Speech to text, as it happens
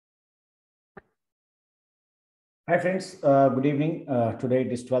Hi friends, good evening. Today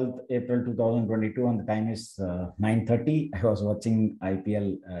it is 12th April 2022 and the time is 9:30. I was watching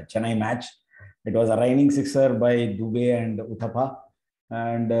IPL Chennai match. It was a raining sixer by Dubey and Uthappa.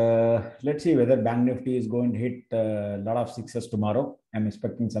 And let's see whether Bank Nifty is going to hit a lot of sixes tomorrow. I'm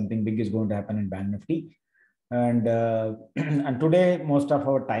expecting something big is going to happen in Bank Nifty. And, and today most of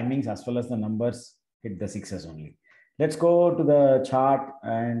our timings as well as the numbers hit the sixes only. Let's go to the chart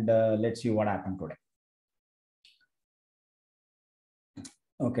and let's see what happened today.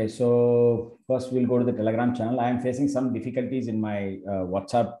 Okay, so first we'll go to the Telegram channel. I am facing some difficulties in my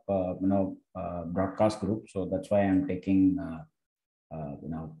WhatsApp, broadcast group. So that's why I'm taking,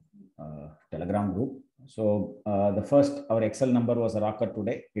 Telegram group. So the first, our Excel number was a rocker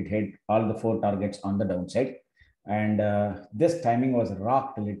today. It hit all the 4 targets on the downside. And this timing was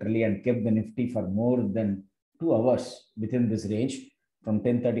rocked literally and kept the Nifty for more than 2 hours within this range from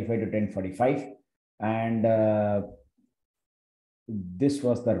 10:35 to 10:45. And this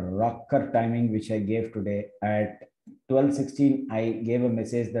was the rocker timing which I gave today at 12:16. I gave a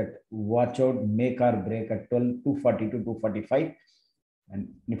message that watch out, make or break at 240 to 245, and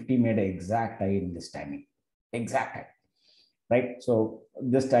Nifty made an exact high in this timing, exact high, right? So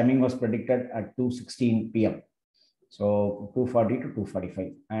this timing was predicted at 2:16 p.m. So 240 to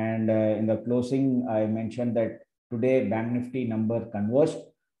 245, and in the closing I mentioned that today Bank Nifty number converged.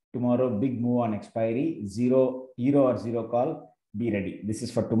 Tomorrow big move on expiry, euro or zero call. Be ready. This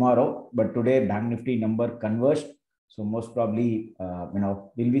is for tomorrow, but today Bank Nifty number converged. So most probably,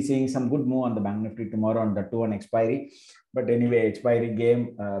 we'll be seeing some good move on the Bank Nifty tomorrow on the 2 on expiry. But anyway, expiry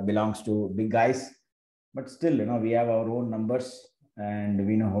game belongs to big guys. But still, we have our own numbers and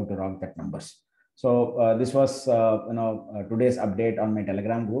we know how to rock that numbers. So this was, today's update on my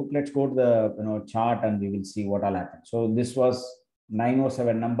Telegram group. Let's go to the, chart and we will see what all happened. So this was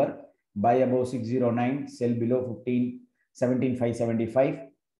 907 number, buy above 609, sell below 17,575,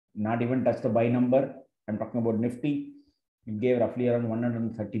 not even touch the buy number. I'm talking about Nifty. It gave roughly around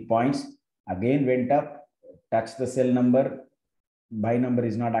 130 points. Again went up, touched the sell number, buy number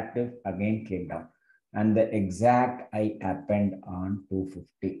is not active, again came down. And the exact high happened on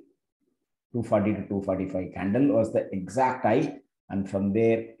 240 to 245 candle was the exact high. And from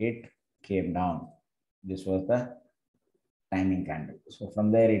there it came down. This was the timing candle. So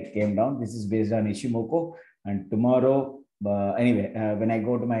from there it came down. This is based on Ishimoku. And tomorrow, when I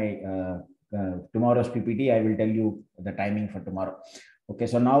go to my tomorrow's PPT, I will tell you the timing for tomorrow. Okay,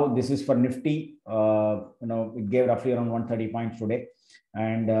 so now this is for Nifty. It gave roughly around 130 points today.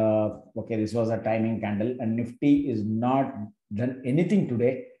 And okay, this was a timing candle. And Nifty is not done anything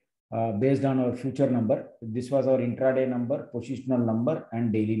today based on our future number. This was our intraday number, positional number,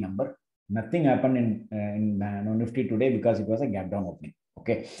 and daily number. Nothing happened in Nifty today because it was a gap down opening.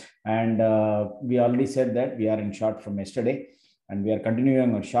 Okay, and we already said that we are in short from yesterday, and we are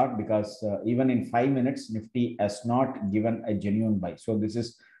continuing our short because even in 5 minutes, Nifty has not given a genuine buy. So this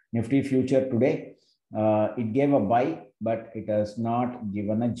is Nifty future today. It gave a buy, but it has not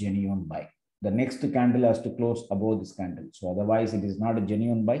given a genuine buy. The next candle has to close above this candle. So otherwise, it is not a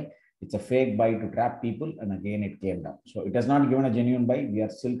genuine buy. It's a fake buy to trap people, and again it came down. So it has not given a genuine buy. We are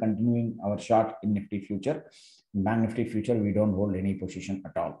still continuing our short in Nifty future. In Bank Nifty future, we don't hold any position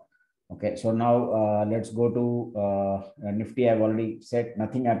at all. Okay, so now let's go to Nifty. I've already said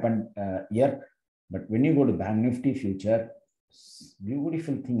nothing happened here, but when you go to Bank Nifty future,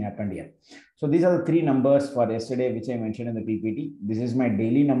 beautiful thing happened here. So these are the 3 numbers for yesterday, which I mentioned in the PPT. This is my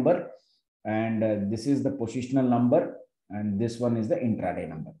daily number, and this is the positional number, and this one is the intraday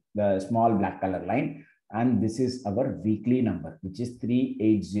number, the small black color line. And this is our weekly number, which is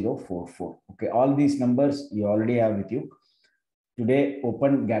 38044. Okay, all these numbers you already have with you. Today,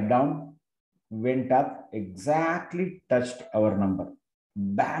 open gap down, went up, exactly touched our number.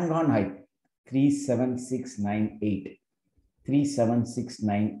 Bang on high, 37698.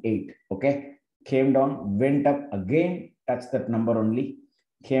 37698. Okay, came down, went up again, touched that number only,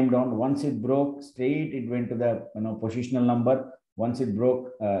 came down. Once it broke straight, it went to the positional number. Once it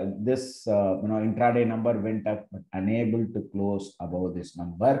broke, this intraday number went up, but unable to close above this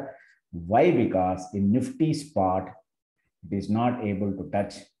number. Why? Because in Nifty spot, it is not able to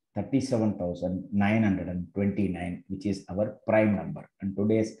touch 37,929, which is our prime number. And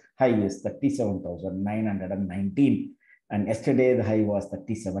today's high is 37,919. And yesterday the high was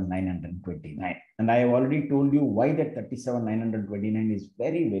 37,929. And I have already told you why that 37,929 is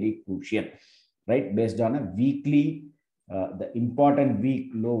very, very crucial, right? Based on a weekly, the important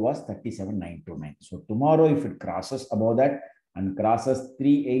week low was 37,929. So tomorrow, if it crosses above that and crosses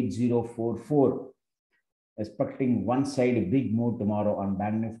 38044, expecting one side big move tomorrow on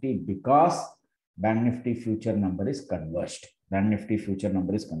Bank Nifty because Bank Nifty future number is converged. Bank Nifty future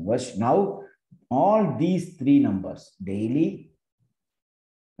number is converged. Now, all these three numbers, daily,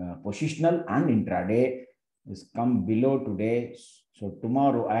 positional and intraday, is come below today. So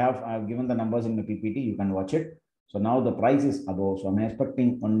tomorrow, I have given the numbers in the PPT. You can watch it. So now the price is above. So I'm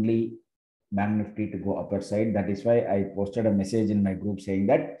expecting only Bank Nifty to go upper side. That is why I posted a message in my group saying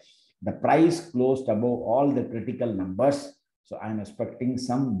that the price closed above all the critical numbers. So I'm expecting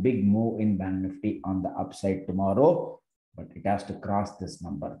some big move in Bank Nifty on the upside tomorrow, but it has to cross this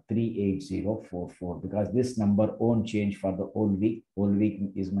number 38044 because this number won't change for the whole week. Whole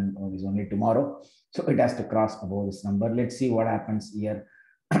week is only tomorrow. So it has to cross above this number. Let's see what happens here.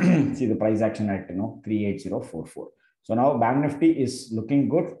 See the price action at 38044. So now Bank Nifty is looking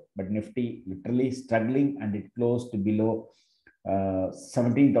good, but Nifty literally struggling, and it closed below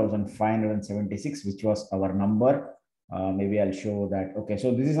 17,576, which was our number. Maybe I'll show that. Okay,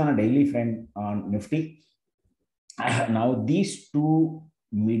 so this is on a daily frame on Nifty. Now these two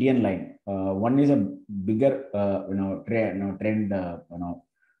median line, one is a bigger trend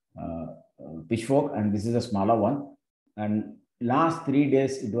pitchfork, and this is a smaller one. And last 3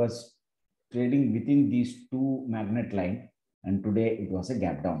 days it was trading within these two magnet line, and today it was a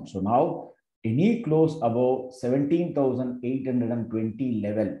gap down. So now any close above 17,820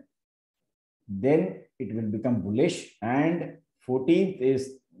 level, then it will become bullish. And 14th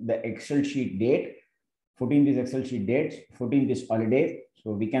is the Excel sheet date. 14th is Excel sheet date. 14th is holiday.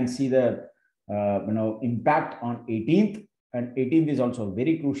 So we can see the impact on 18th, and 18th is also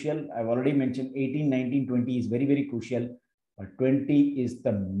very crucial. I've already mentioned 18, 19, 20 is very, very crucial. But 20 is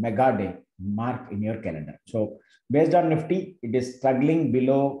the mega day. Mark in your calendar. So based on Nifty, it is struggling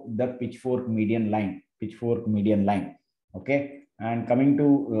below the pitchfork median line. Okay. And coming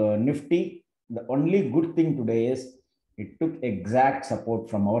to Nifty, the only good thing today is it took exact support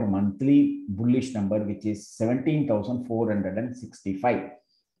from our monthly bullish number, which is 17,465.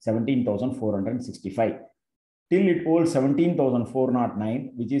 17,465. Till it holds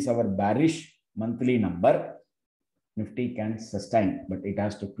 17,409, which is our bearish monthly number, Nifty can sustain, but it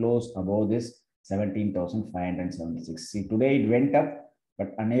has to close above this 17,576. See, today it went up,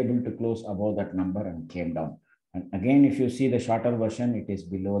 but unable to close above that number and came down. And again, if you see the shorter version, it is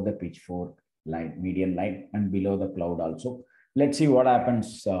below the pitchfork line, median line, and below the cloud also. Let's see what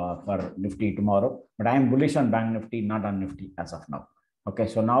happens for Nifty tomorrow. But I am bullish on Bank Nifty, not on Nifty as of now. Okay,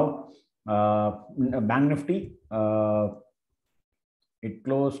 so now Bank Nifty, it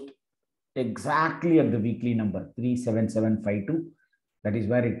closed exactly at the weekly number 37752. That is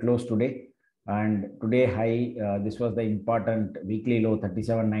where it closed today. And today high, this was the important weekly low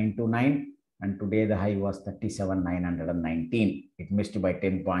 37929, and today the high was 37919. It missed by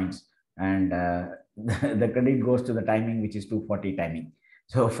 10 points, and the credit goes to the timing, which is 240 timing.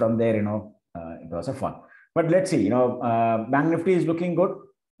 So from there, it was a fun. But let's see, Bank Nifty is looking good.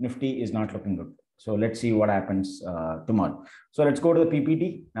 Nifty is not looking good. So let's see what happens tomorrow. So let's go to the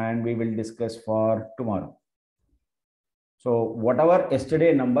PPT and we will discuss for tomorrow. So whatever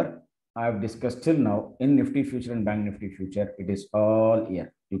yesterday number I have discussed till now in Nifty future and Bank Nifty future, it is all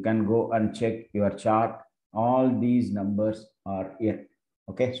here. You can go and check your chart. All these numbers are here.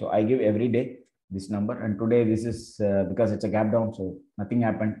 Okay, so I give every day this number, and today this is because it's a gap down, so nothing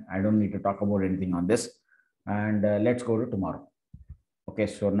happened. I don't need to talk about anything on this. And let's go to tomorrow. Okay,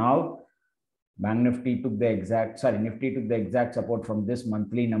 so now Nifty took the exact support from this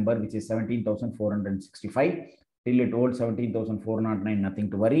monthly number, which is 17,465. Till it holds 17,409,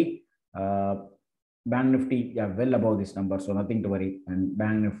 nothing to worry. Bank Nifty, yeah, well above this number, so nothing to worry. And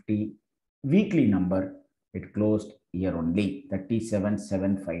Bank Nifty weekly number, it closed here only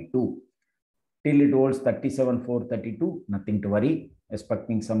 37,752. Till it holds 37,432, nothing to worry.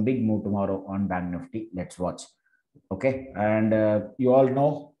 Expecting some big move tomorrow on Bank Nifty. Let's watch. Okay, and you all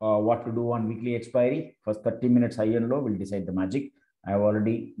know what to do on weekly expiry. First 30 minutes high and low will decide the magic. I have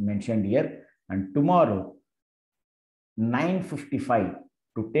already mentioned here. And tomorrow, 9:55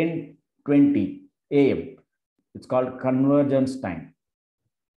 to 10:20 a.m. It's called convergence time.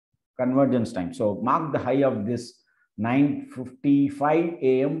 So mark the high of this 9:55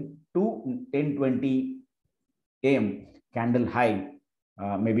 a.m. to 10:20 a.m. candle high.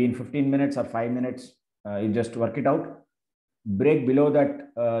 Maybe in 15 minutes or 5 minutes. You just work it out. Break below that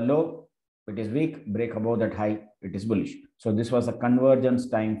low, it is weak. Break above that high, it is bullish. So this was a convergence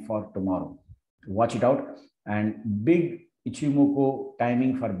time for tomorrow. Watch it out. And big Ichimoku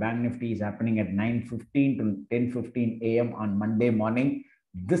timing for Bank Nifty is happening at 9:15 to 10:15 a.m. on Monday morning.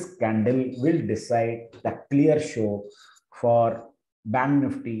 This candle will decide the clear show for Bank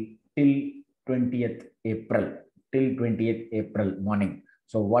Nifty till 20th April morning.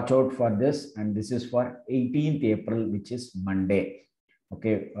 So watch out for this. And this is for 18th April, which is Monday.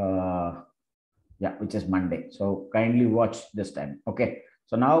 Okay. Yeah, which is Monday. So kindly watch this time. Okay.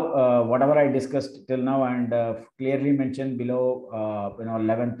 So now whatever I discussed till now and clearly mentioned below,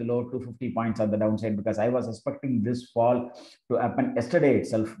 11th low, 250 points on the downside, because I was expecting this fall to happen yesterday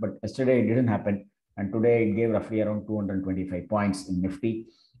itself, but yesterday it didn't happen. And today it gave roughly around 225 points in Nifty.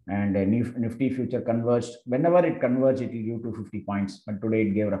 And Nifty future converged. Whenever it converged, it will give 250 points. But today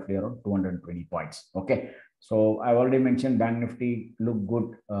it gave roughly around 220 points. Okay. So I've already mentioned Bank Nifty look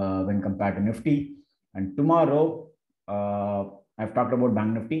good when compared to Nifty. And tomorrow, I've talked about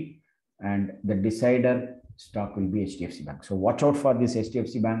Bank Nifty, and the decider stock will be HDFC Bank. So watch out for this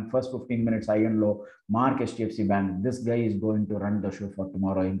HDFC Bank. First 15 minutes high and low, mark HDFC Bank. This guy is going to run the show for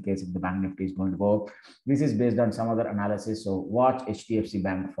tomorrow in case if the Bank Nifty is going to go up. This is based on some other analysis. So watch HDFC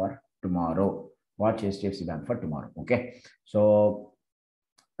Bank for tomorrow. Watch HDFC Bank for tomorrow. Okay. So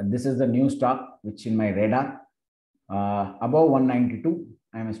this is the new stock which in my radar. Above 192,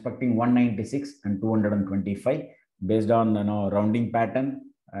 I am expecting 196 and 225 based on rounding pattern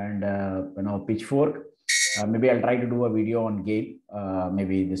and pitchfork. Maybe I'll try to do a video on GAIL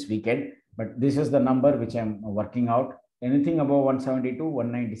maybe this weekend. But this is the number which I'm working out. Anything above 172,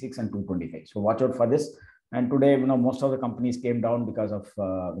 196, and 225. So watch out for this. And today, most of the companies came down because of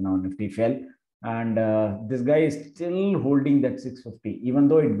Nifty fell. And this guy is still holding that 650. Even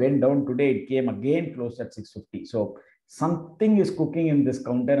though it went down today, it came again close at 650. So something is cooking in this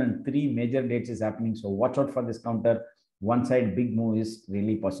counter, and 3 major dates is happening. So watch out for this counter. One side big move is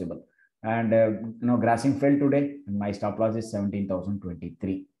really possible. And Grassing fell today, and my stop loss is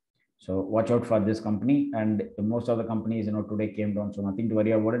 17,023. So watch out for this company. And most of the companies today came down, so nothing to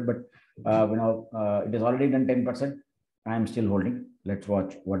worry about it. But it is already done 10%. I am still holding. Let's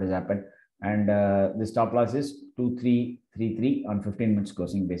watch what has happened. And the stop loss is 2333 on 15 minutes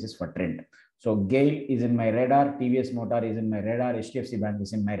closing basis for trend. So GAIL is in my radar, TVS Motor is in my radar, HDFC Bank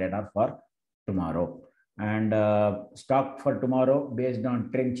is in my radar for tomorrow. And stock for tomorrow based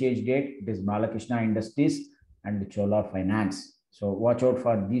on trend change date, it is Balakrishna Industries and Chola Finance. So watch out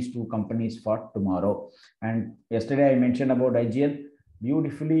for these 2 companies for tomorrow. And yesterday I mentioned about IGL.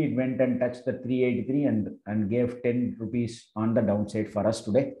 Beautifully, it went and touched the 383 and gave 10 rupees on the downside for us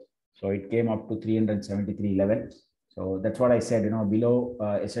today. So it came up to 373 level. So that's what I said, below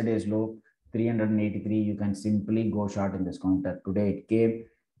yesterday's low, 383, you can simply go short in this counter. Today it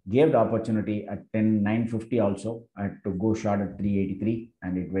gave the opportunity at 950 also to go short at 383,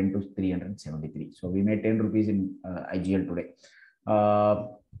 and it went to 373. So we made 10 rupees in IGL today.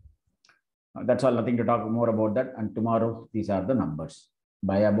 That's all, nothing to talk more about that. And tomorrow, these are the numbers.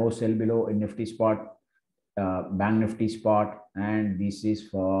 Buy above, sell below in Nifty spot, Bank Nifty spot, and this is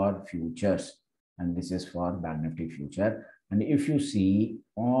for futures, and this is for Bank Nifty future. And if you see,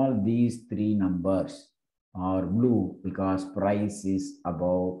 all these 3 numbers are blue because price is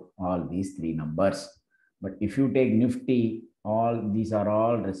above all these 3 numbers. But if you take Nifty, all these are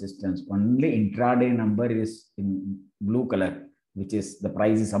all resistance. Only intraday number is in blue color, which is the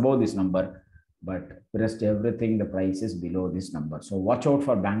price is above this number. But rest everything, the price is below this number. So watch out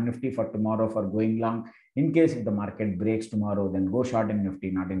for Bank Nifty for tomorrow for going long. In case if the market breaks tomorrow, then go short in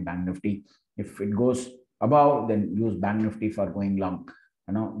Nifty, not in Bank Nifty. If it goes above, then use Bank Nifty for going long,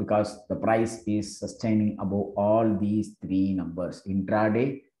 because the price is sustaining above all these 3 numbers: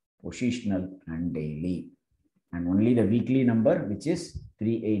 intraday, positional, and daily. And only the weekly number, which is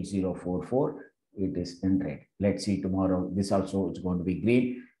 38044, it is in red. Let's see tomorrow. This also is going to be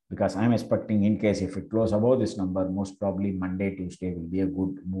green, because I'm expecting, in case if it close above this number, most probably Monday, Tuesday will be a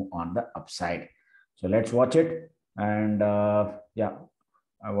good move on the upside. So let's watch it. And yeah,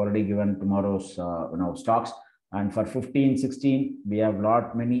 I've already given tomorrow's stocks. And for 15, 16, we have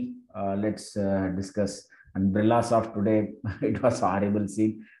lot many. Let's discuss. And Birlasoft today, it was a horrible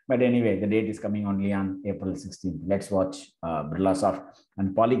scene. But anyway, the date is coming only on April 16th. Let's watch Birlasoft.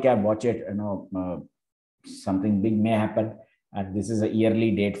 And Polycab, watch it. Something big may happen. And this is a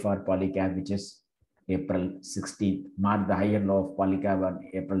yearly date for Polycab, which is April 16th. Mark the high and low of Polycab on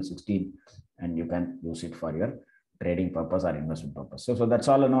April 16th, and you can use it for your trading purpose or investment purpose. So that's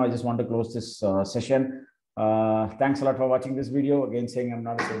all. I just want to close this session. Thanks a lot for watching this video. Again, saying I'm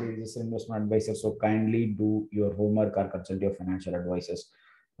not a registered investment advisor, so kindly do your homework or consult your financial advisors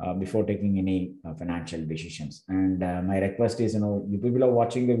before taking any financial decisions. And my request is, you people are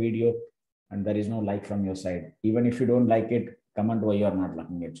watching the video and there is no like from your side. Even if you don't like it, comment why you are not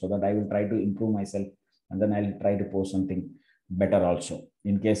liking it, so that I will try to improve myself, and then I'll try to post something better also,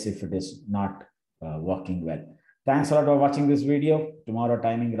 in case if it is not working well. Thanks a lot for watching this video. Tomorrow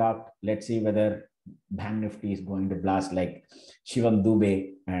timing rock. Let's see whether Bank Nifty is going to blast like Shivam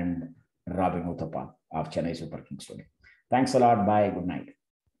Dubey and Robin Uthappa of Chennai Super Kings today. Thanks a lot. Bye. Good night.